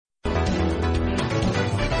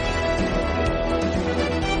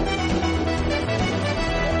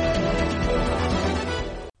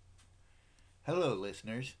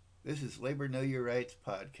listeners. This is Labor Know Your Rights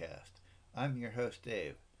podcast. I'm your host,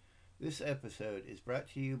 Dave. This episode is brought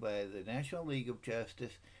to you by the National League of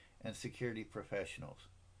Justice and Security Professionals,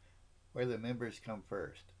 where the members come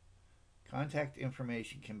first. Contact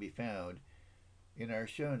information can be found in our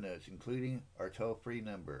show notes, including our toll-free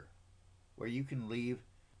number, where you can leave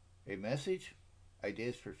a message,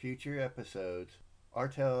 ideas for future episodes, or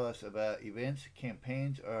tell us about events,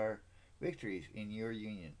 campaigns, or victories in your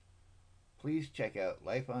union. Please check out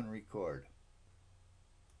Life on Record.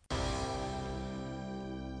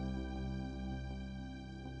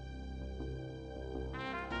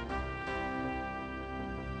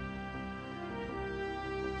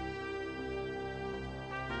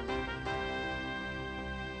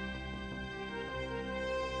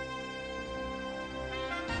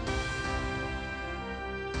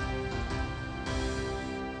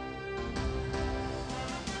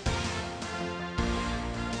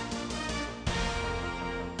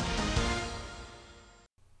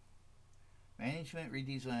 Management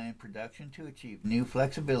redesigned production to achieve new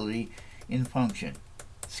flexibility in function,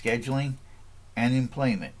 scheduling, and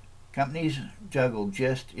employment. Companies juggled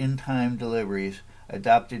just-in-time deliveries,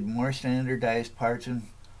 adopted more standardized parts and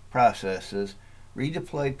processes,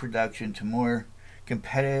 redeployed production to more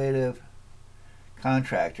competitive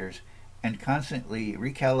contractors, and constantly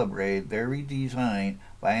recalibrated their redesign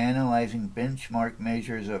by analyzing benchmark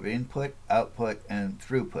measures of input, output, and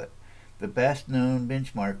throughput. The best known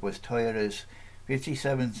benchmark was Toyota's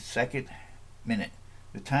 57-second minute,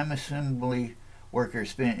 the time assembly workers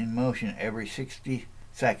spent in motion every 60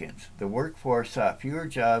 seconds. The workforce saw fewer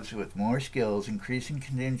jobs with more skills, increasing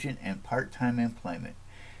contingent and part-time employment,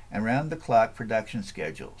 and round-the-clock production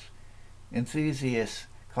schedules. Enthusiasts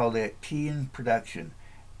called it teen production,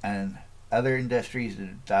 and other industries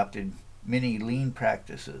adopted many lean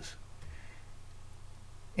practices.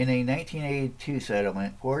 In a 1982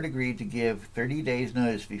 settlement, Ford agreed to give 30 days'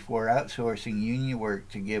 notice before outsourcing union work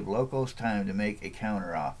to give locals time to make a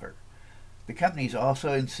counteroffer. The companies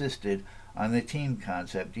also insisted on the team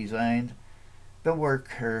concept, designed the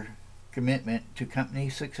worker commitment to company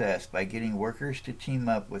success by getting workers to team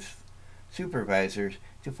up with supervisors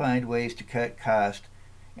to find ways to cut costs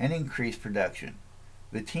and increase production.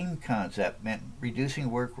 The team concept meant reducing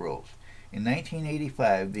work rules. In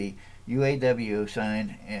 1985, the UAW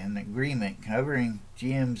signed an agreement covering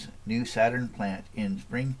GM's new Saturn plant in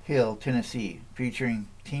Spring Hill, Tennessee, featuring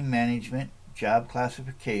team management, job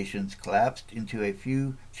classifications collapsed into a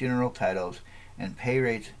few general titles, and pay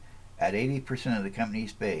rates at 80% of the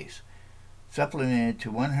company's base, supplemented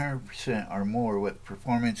to 100% or more with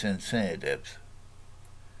performance incentives.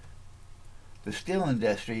 The steel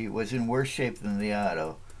industry was in worse shape than the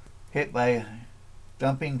auto, hit by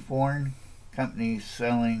dumping foreign companies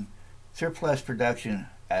selling surplus production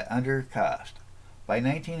at under cost. By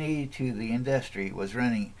 1982, the industry was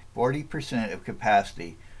running 40% of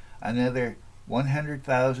capacity. Another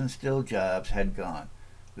 100,000 steel jobs had gone.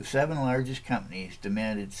 The seven largest companies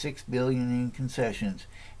demanded $6 billion in concessions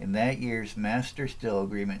in that year's Master Steel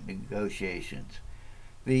Agreement negotiations.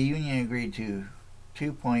 The union agreed to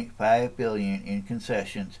 $2.5 billion in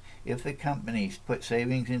concessions if the companies put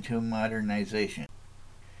savings into modernization.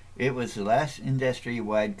 It was the last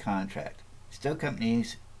industry-wide contract. Steel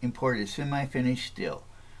companies imported semi-finished steel.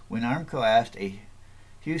 When Armco asked a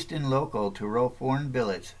Houston local to roll foreign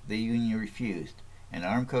billets, the union refused, and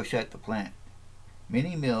Armco shut the plant.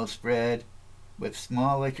 Many mills spread with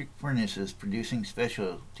small electric furnaces producing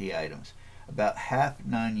specialty items, about half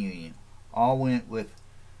non-union. All went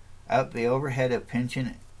without the overhead of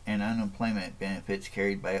pension and unemployment benefits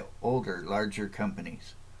carried by older, larger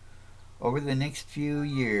companies. Over the next few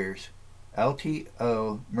years,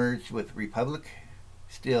 LTO merged with Republic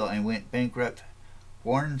Steel and went bankrupt.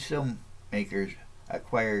 Foreign steel makers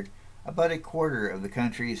acquired about a quarter of the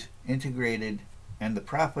country's integrated, and the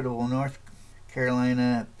profitable North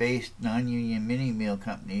Carolina-based non-union mini-mill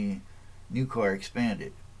company Nucor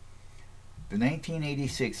expanded. The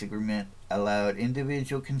 1986 agreement allowed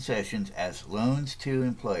individual concessions as loans to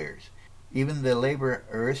employers. Even the labor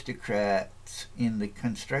aristocrats in the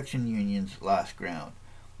construction unions lost ground.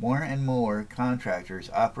 More and more contractors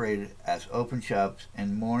operated as open shops,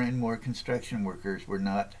 and more construction workers were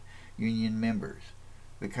not union members.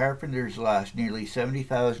 The carpenters lost nearly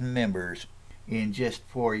 70,000 members in just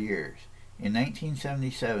 4 years. In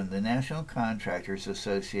 1977, the National Contractors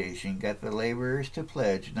Association got the laborers to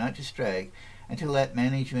pledge not to strike and to let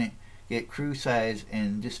management get crew size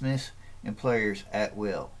and dismiss employers at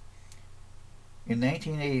will. In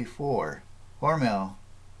 1984, Hormel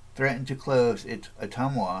threatened to close its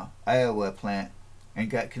Ottumwa, Iowa plant and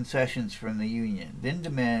got concessions from the union, then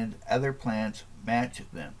demanded other plants match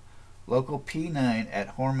them. Local P9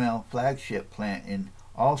 at Hormel flagship plant in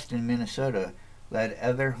Alston, Minnesota, led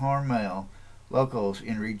other Hormel locals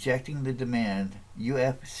in rejecting the demand.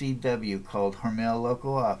 UFCW called Hormel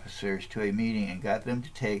local officers to a meeting and got them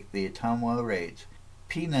to take the Ottumwa raids.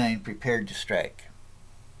 P9 prepared to strike.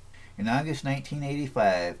 In August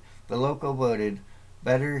 1985, the local voted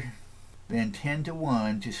better than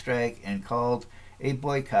 10-1 to strike and called a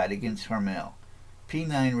boycott against Hormel.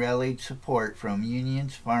 P9 rallied support from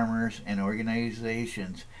unions, farmers, and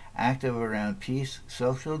organizations active around peace,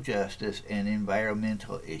 social justice, and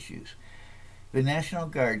environmental issues. The National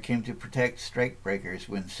Guard came to protect strikebreakers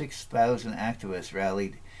when 6,000 activists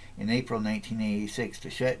rallied in April 1986 to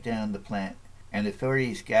shut down the plant, and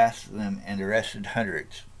authorities gassed them and arrested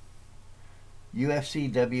hundreds.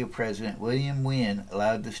 UFCW President William Wynn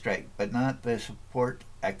allowed the strike, but not the support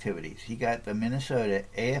activities. He got the Minnesota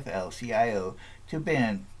AFL-CIO to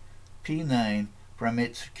ban P9 from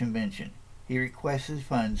its convention. He requested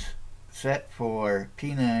funds set for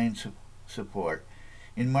P9 support.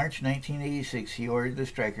 In March 1986, he ordered the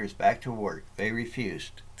strikers back to work. They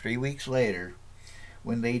refused. 3 weeks later,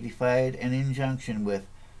 when they defied an injunction with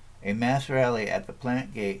a mass rally at the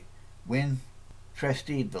plant gate, Wynn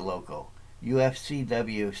trusteed the local.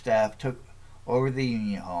 UFCW staff took over the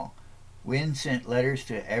union hall. Wynn sent letters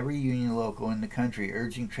to every union local in the country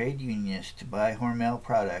urging trade unionists to buy Hormel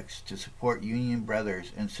products to support union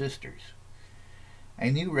brothers and sisters. A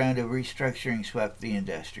new round of restructuring swept the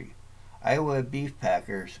industry. Iowa beef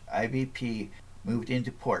packers, IBP, moved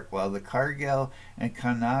into pork, while the Cargill and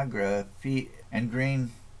Conagra feed and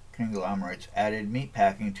grain conglomerates added meat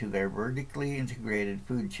packing to their vertically integrated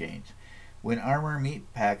food chains. When Armour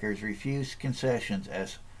meat packers refused concessions,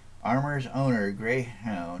 as Armour's owner,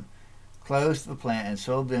 Greyhound, closed the plant and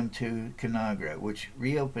sold them to Conagra, which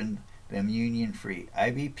reopened them union-free.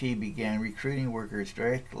 IBP began recruiting workers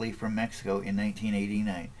directly from Mexico in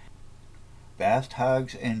 1989. Vast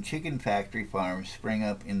hogs and chicken factory farms sprang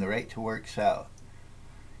up in the right-to-work South.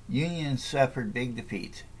 Unions suffered big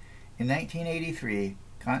defeats. In 1983,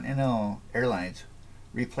 Continental Airlines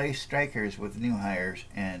replaced strikers with new hires,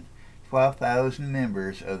 and 12,000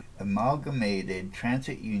 members of Amalgamated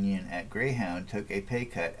Transit Union at Greyhound took a pay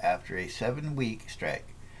cut after a 7-week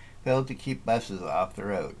strike failed to keep buses off the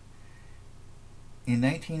road. In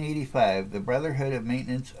 1985, the Brotherhood of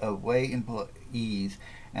Maintenance of Way employees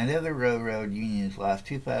and other railroad unions lost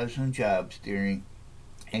 2,000 jobs during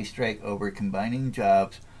a strike over combining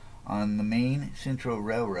jobs on the Maine Central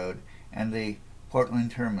Railroad and the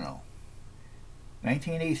Portland Terminal.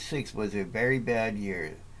 1986 was a very bad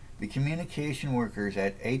year. The communication workers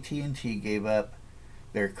at AT&T gave up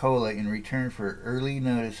their COLA in return for early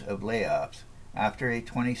notice of layoffs after a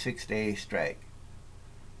 26-day strike.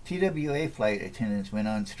 TWA flight attendants went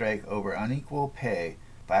on strike over unequal pay.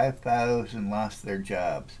 5,000 lost their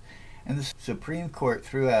jobs, and the Supreme Court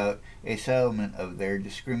threw out a settlement of their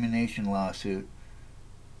discrimination lawsuit.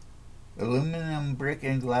 Aluminum, brick,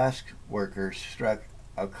 and glass workers struck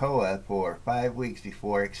Alcoa for 5 weeks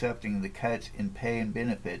before accepting the cuts in pay and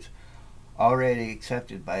benefits already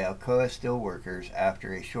accepted by Alcoa steelworkers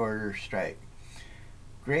after a shorter strike.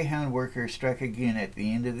 Greyhound workers struck again at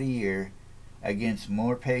the end of the year against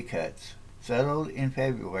more pay cuts, settled in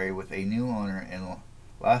February with a new owner, and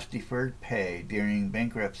lost deferred pay during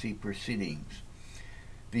bankruptcy proceedings.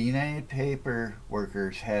 The United Paper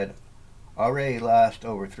Workers had already lost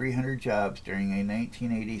over 300 jobs during a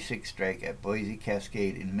 1986 strike at Boise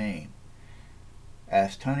Cascade in Maine.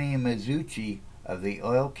 As Tony Mazzucci of the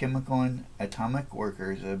Oil, Chemical, and Atomic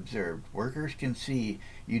Workers observed, workers can see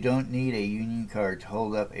you don't need a union card to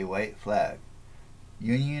hold up a white flag.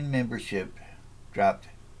 Union membership dropped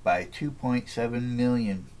by 2.7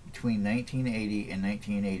 million between 1980 and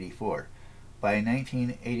 1984. By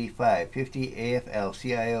 1985, 50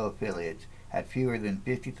 AFL-CIO affiliates had fewer than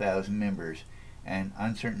 50,000 members and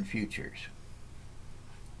uncertain futures.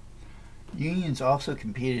 Unions also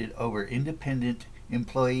competed over independent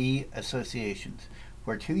employee associations.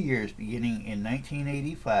 For 2 years, beginning in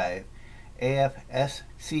 1985,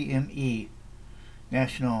 AFSCME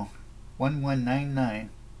National 1199,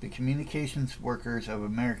 the Communications Workers of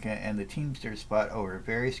America, and the Teamsters fought over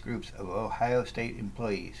various groups of Ohio State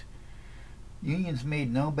employees. Unions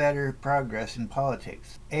made no better progress in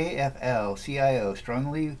politics. AFL-CIO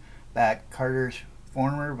strongly backed Carter's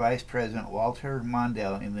former Vice President Walter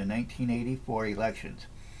Mondale in the 1984 elections.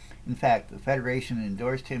 In fact, the Federation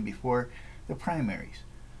endorsed him before the primaries.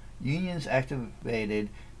 Unions activated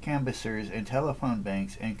canvassers and telephone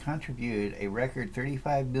banks and contributed a record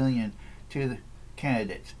 $35 billion to the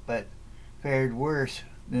candidates, but fared worse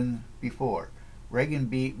than before. Reagan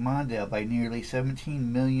beat Mondale by nearly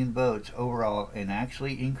 17 million votes overall and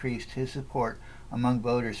actually increased his support among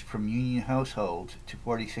voters from union households to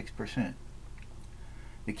 46%.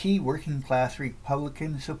 The key working class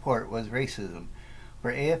Republican support was racism.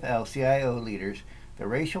 For AFL-CIO leaders, the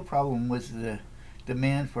racial problem was the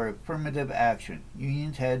demand for affirmative action.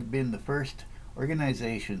 Unions had been the first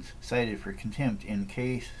organizations cited for contempt in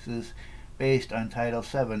cases based on Title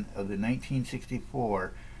VII of the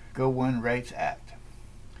 1964 Go One Rights Act.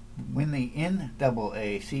 When the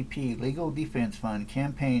NAACP Legal Defense Fund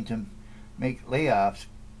campaigned to make layoffs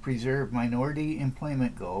preserve minority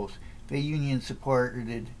employment goals, the union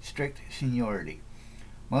supported strict seniority.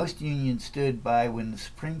 Most unions stood by when the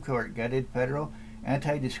Supreme Court gutted federal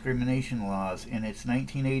anti-discrimination laws in its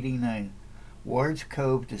 1989 Ward's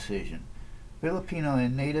Cove decision. Filipino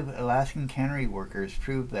and native Alaskan cannery workers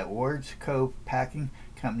proved that Ward's Cove Packing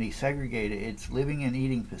Company segregated its living and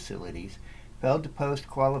eating facilities, failed to post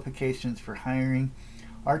qualifications for hiring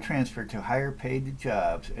or transfer to higher paid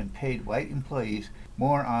jobs, and paid white employees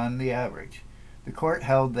more on the average. The court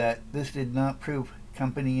held that this did not prove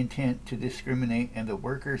company intent to discriminate and the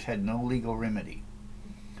workers had no legal remedy.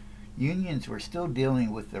 Unions were still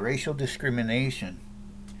dealing with the racial discrimination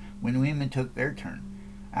when women took their turn.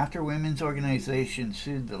 After women's organizations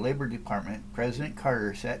sued the Labor Department, President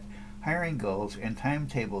Carter set hiring goals and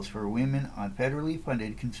timetables for women on federally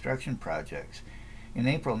funded construction projects. In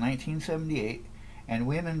April 1978, and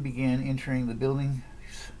women began entering the building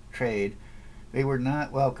trade, they were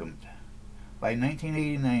not welcomed. By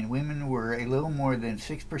 1989, women were a little more than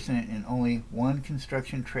 6% in only one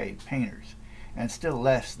construction trade, painters, and still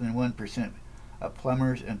less than 1% of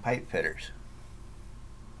plumbers and pipe fitters.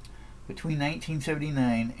 Between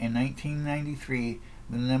 1979 and 1993,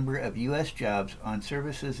 the number of U.S. jobs on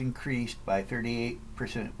services increased by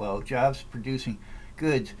 38%, while jobs producing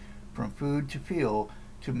goods from food to fuel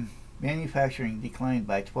to manufacturing declined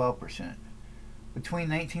by 12%. Between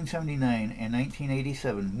 1979 and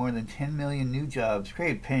 1987, more than 10 million new jobs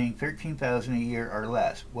created paying $13,000 a year or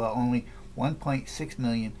less, while only 1.6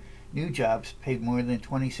 million new jobs paid more than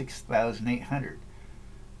 $26,800.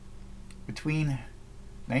 Between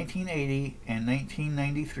 1980 and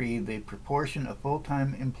 1993, the proportion of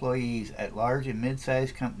full-time employees at large and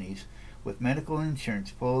mid-sized companies with medical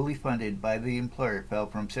insurance fully funded by the employer fell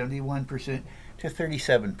from 71% to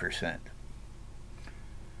 37%.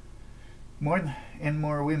 More and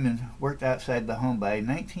more women worked outside the home. By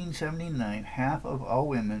 1979, half of all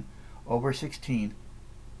women over 16.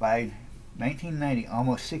 By 1990,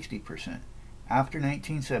 almost 60%. After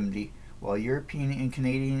 1970, while European and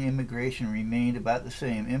Canadian immigration remained about the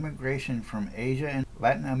same, immigration from Asia and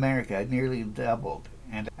Latin America nearly doubled,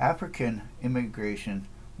 and African immigration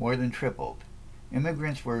more than tripled.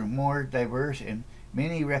 Immigrants were more diverse and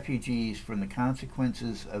many refugees from the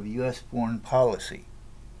consequences of U.S. foreign policy.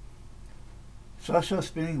 Social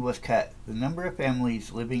spending was cut. The number of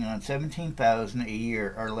families living on $17,000 a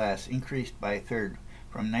year or less increased by a third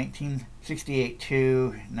from 1968 to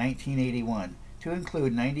 1981 to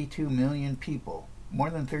include 92 million people, more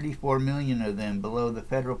than 34 million of them below the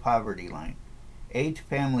federal poverty line. Aid to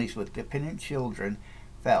families with dependent children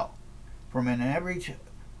fell from an average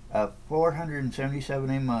of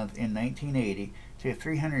 $477 a month in 1980 to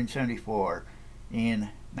 $374 in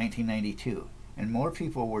 1992. And more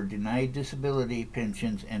people were denied disability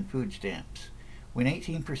pensions and food stamps. When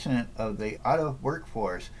 18% of the auto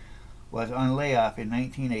workforce was on layoff in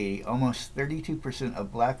 1980, almost 32%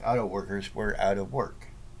 of black auto workers were out of work.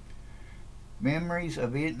 Memories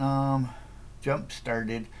of Vietnam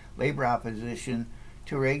jump-started labor opposition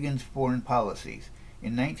to Reagan's foreign policies.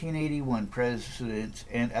 In 1981, presidents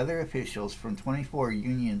and other officials from 24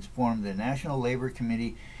 unions formed the National Labor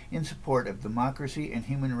Committee in support of democracy and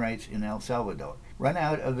human rights in El Salvador. Run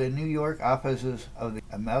out of the New York offices of the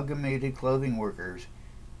Amalgamated Clothing Workers.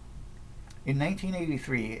 In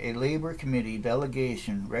 1983, a labor committee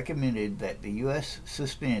delegation recommended that the U.S.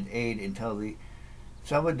 suspend aid until the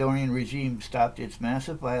Salvadorian regime stopped its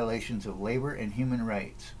massive violations of labor and human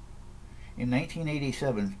rights. In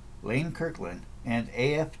 1987, Lane Kirkland and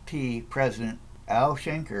AFT President Al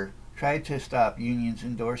Shanker tried to stop unions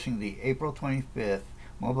endorsing the April 25th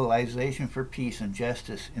Mobilization for Peace and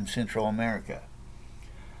Justice in Central America.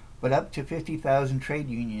 But up to 50,000 trade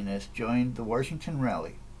unionists joined the Washington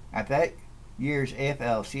rally. At that year's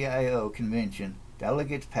AFL-CIO convention,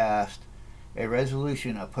 delegates passed a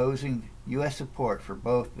resolution opposing U.S. support for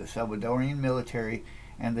both the Salvadorian military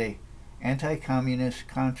and the anti-communist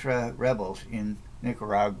Contra rebels in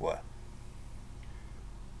Nicaragua.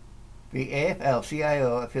 The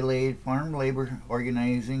AFL-CIO affiliated Farm Labor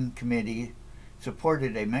Organizing Committee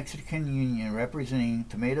supported a Mexican union representing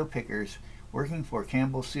tomato pickers working for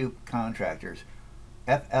Campbell Soup Contractors.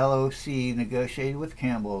 FLOC negotiated with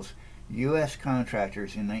Campbell's U.S.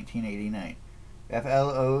 contractors in 1989.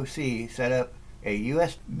 FLOC set up a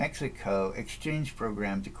U.S.-Mexico exchange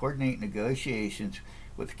program to coordinate negotiations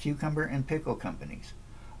with cucumber and pickle companies.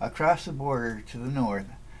 Across the border to the north,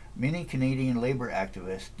 many Canadian labor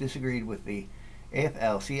activists disagreed with the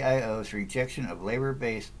AFL-CIO's rejection of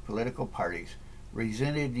labor-based political parties,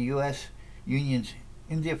 resented the U.S. union's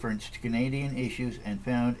indifference to Canadian issues, and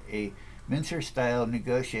found a Mincer-style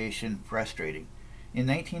negotiation frustrating. In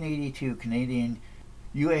 1982, Canadian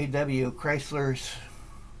UAW Chrysler's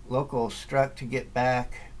locals struck to get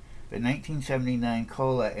back the 1979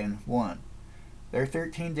 COLA and won. Their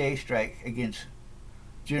 13-day strike against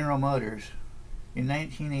General Motors in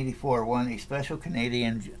 1984 won a special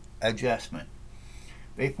Canadian adjustment.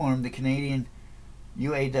 They formed the Canadian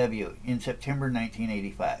UAW in September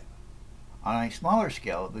 1985. On a smaller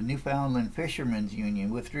scale, the Newfoundland Fishermen's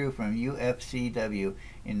Union withdrew from UFCW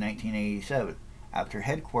in 1987 after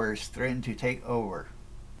headquarters threatened to take over.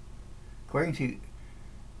 According to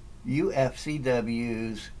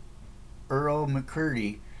UFCW's Earl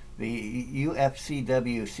McCurdy, the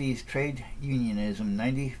UFCW sees trade unionism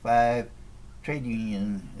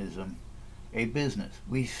a business.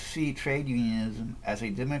 We see trade unionism as a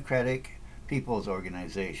democratic people's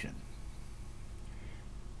organization.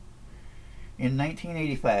 In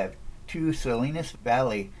 1985, two Salinas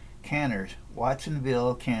Valley canners,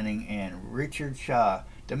 Watsonville Canning and Richard Shaw,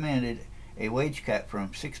 demanded a wage cut from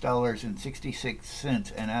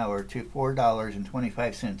 $6.66 an hour to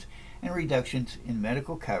 $4.25 and reductions in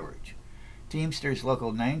medical coverage. Teamsters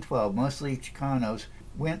Local 912, mostly Chicanos,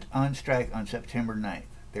 went on strike on September 9th.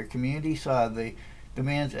 Their community saw the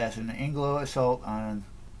demands as an Anglo assault on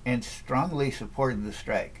and strongly supported the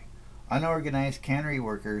strike. Unorganized cannery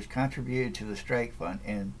workers contributed to the strike fund,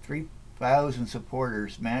 and 3,000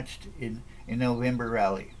 supporters marched in a November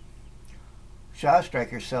rally. Shaw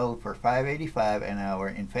strikers settled for $5.85 an hour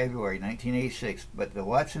in February 1986, but the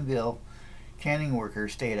Watsonville canning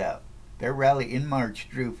workers stayed out. Their rally in March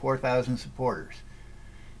drew 4,000 supporters.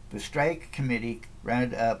 The strike committee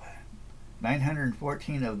rounded up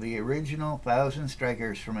 914 of the original 1,000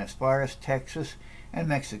 strikers from as far as Texas and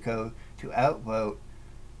Mexico to outvote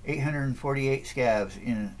 848 scabs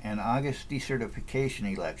in an August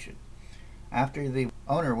decertification election. After the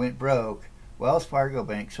owner went broke, Wells Fargo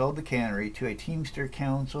Bank sold the cannery to a Teamster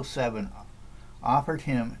Council 7, offered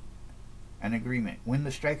him an agreement. When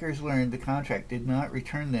the strikers learned the contract did not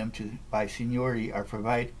return them by seniority or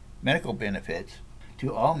provide medical benefits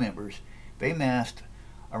to all members, they massed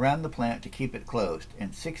around the plant to keep it closed,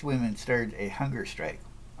 and 6 women started a hunger strike.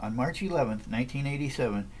 On March 11,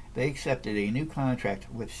 1987, they accepted a new contract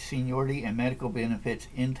with seniority and medical benefits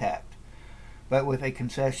intact, but with a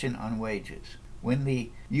concession on wages. When the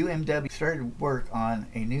UMW started work on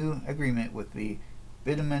a new agreement with the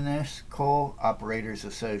Bituminous Coal Operators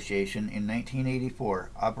Association in 1984,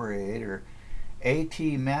 operator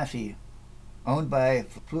A.T. Massey, owned by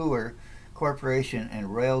Fluor Corporation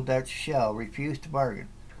and Royal Dutch Shell, refused to bargain.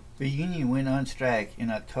 The union went on strike in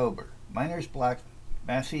October. Miners blocked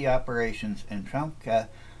Massey operations, and Trumka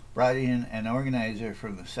brought in an organizer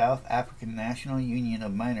from the South African National Union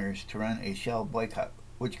of Miners to run a Shell boycott,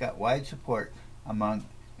 which got wide support among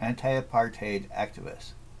anti-apartheid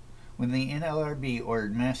activists. When the NLRB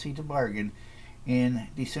ordered Massey to bargain in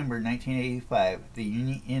December 1985, the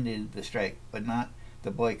union ended the strike, but not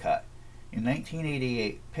the boycott. In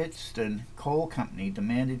 1988, Pittston Coal Company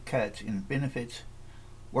demanded cuts in benefits,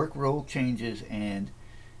 work rule changes, and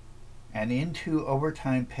an end to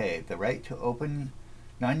overtime pay, the right to open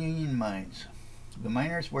non-union mines. The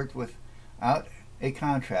miners worked without a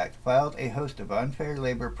contract, filed a host of unfair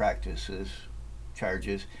labor practices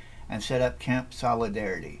charges, and set up Camp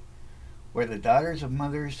Solidarity, where the Daughters of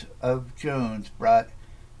Mothers of Jones brought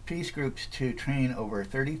peace groups to train over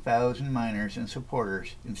 30,000 miners and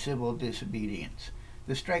supporters in civil disobedience.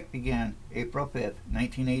 The strike began April 5,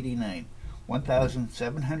 1989.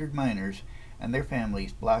 1,700 miners and their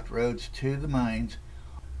families blocked roads to the mines.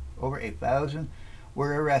 Over 1,000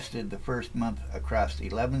 were arrested the first month across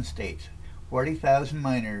 11 states. 40,000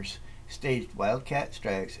 miners staged wildcat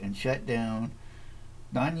strikes and shut down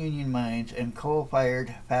non-union mines and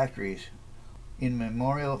coal-fired factories in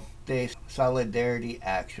Memorial Day solidarity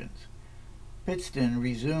actions. Pittston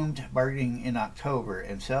resumed bargaining in October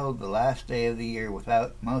and settled the last day of the year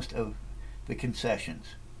without most of the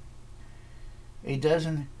concessions. A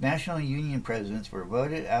dozen national union presidents were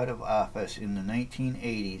voted out of office in the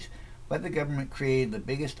 1980s But the government created the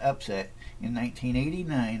biggest upset. In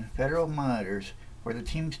 1989, federal monitors for the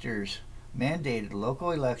Teamsters mandated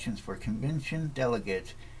local elections for convention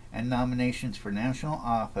delegates and nominations for national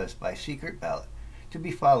office by secret ballot, to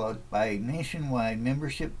be followed by a nationwide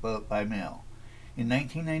membership vote by mail. In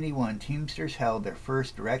 1991, Teamsters held their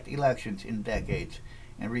first direct elections in decades,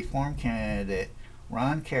 and reform candidate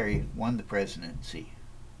Ron Carey won the presidency.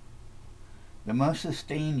 The most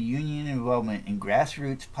sustained union involvement in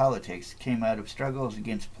grassroots politics came out of struggles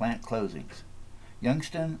against plant closings.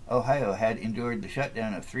 Youngstown, Ohio had endured the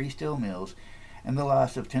shutdown of 3 steel mills and the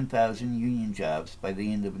loss of 10,000 union jobs by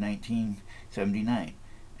the end of 1979,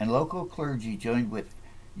 and local clergy joined with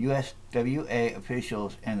USWA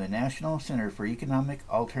officials and the National Center for Economic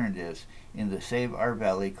Alternatives in the Save Our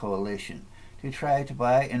Valley Coalition to try to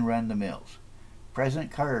buy and run the mills.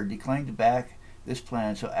 President Carter declined to back this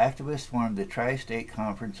plan, so activists formed the Tri-State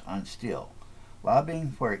Conference on Steel, lobbying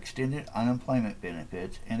for extended unemployment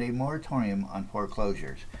benefits and a moratorium on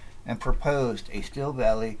foreclosures, and proposed a Steel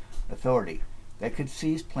Valley Authority that could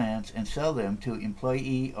seize plants and sell them to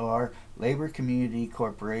employee or labor community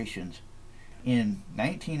corporations. In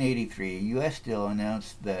 1983, U.S. Steel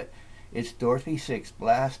announced that its Dorothy 6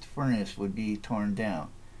 blast furnace would be torn down.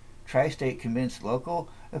 Tri-State convinced local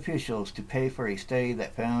officials to pay for a study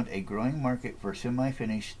that found a growing market for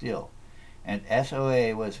semi-finished steel, and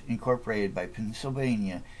SOA was incorporated by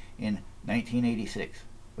Pennsylvania in 1986.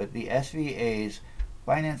 But the SVA's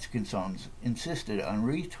finance consultants insisted on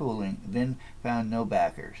retooling, then found no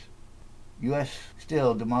backers. U.S.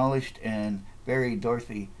 Steel demolished and buried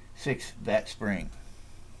Dorothy 6 that spring.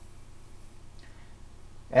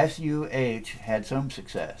 SUH had some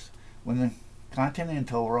success. When the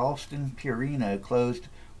Continental Ralston Purina closed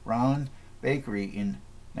Brown Bakery in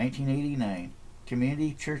 1989,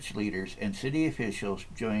 community church leaders and city officials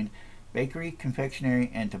joined bakery, confectionery,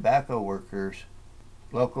 and tobacco workers,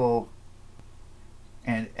 local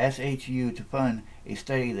and SHU to fund a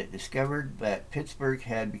study that discovered that Pittsburgh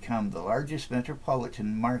had become the largest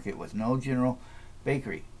metropolitan market with no general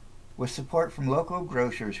bakery. With support from local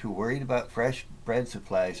grocers who worried about fresh bread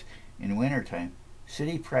supplies in wintertime,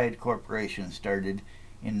 City Pride Corporation started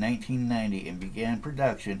in 1990 and began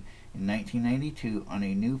production in 1992 on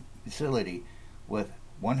a new facility with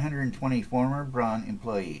 120 former Braun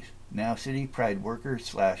employees, now City Pride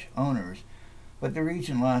workers/owners, but the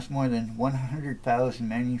region lost more than 100,000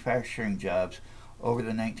 manufacturing jobs over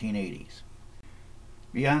the 1980s.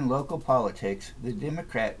 Beyond local politics, the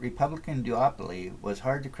Democrat-Republican duopoly was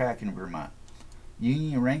hard to crack in Vermont.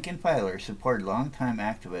 Union rank-and-filers supported longtime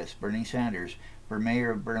activist Bernie Sanders for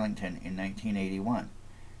mayor of Burlington in 1981.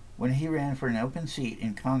 When he ran for an open seat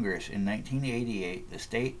in Congress in 1988, the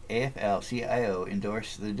state AFL-CIO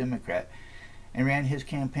endorsed the Democrat and ran his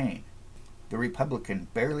campaign. The Republican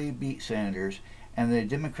barely beat Sanders, and the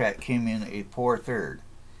Democrat came in a poor third.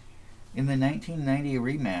 In the 1990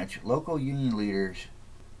 rematch, local union leaders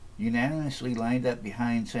unanimously lined up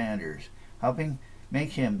behind Sanders, helping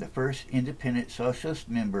make him the first independent socialist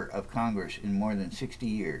member of Congress in more than 60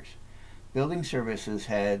 years. Building services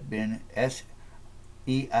had been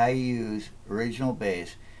SEIU's original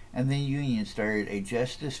base, and the union started a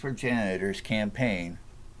Justice for Janitors campaign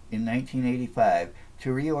in 1985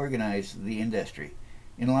 to reorganize the industry.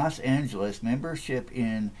 In Los Angeles, membership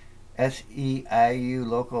in SEIU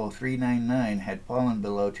Local 399 had fallen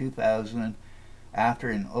below 2,000 after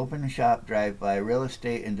an open shop drive by real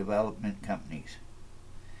estate and development companies.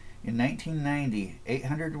 In 1990,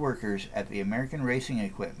 800 workers at the American Racing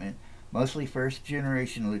Equipment, mostly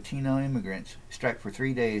first-generation Latino immigrants, struck for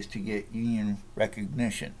 3 days to get union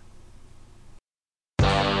recognition.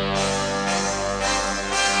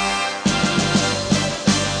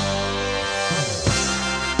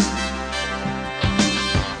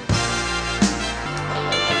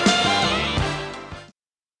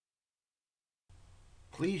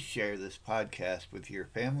 Please share this podcast with your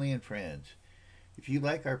family and friends. If you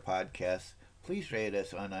like our podcasts, please rate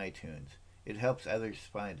us on iTunes. It helps others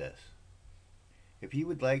find us. If you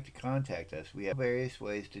would like to contact us, we have various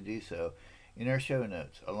ways to do so in our show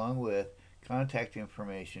notes, along with contact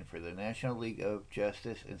information for the National League of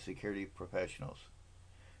Justice and Security Professionals.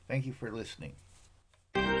 Thank you for listening.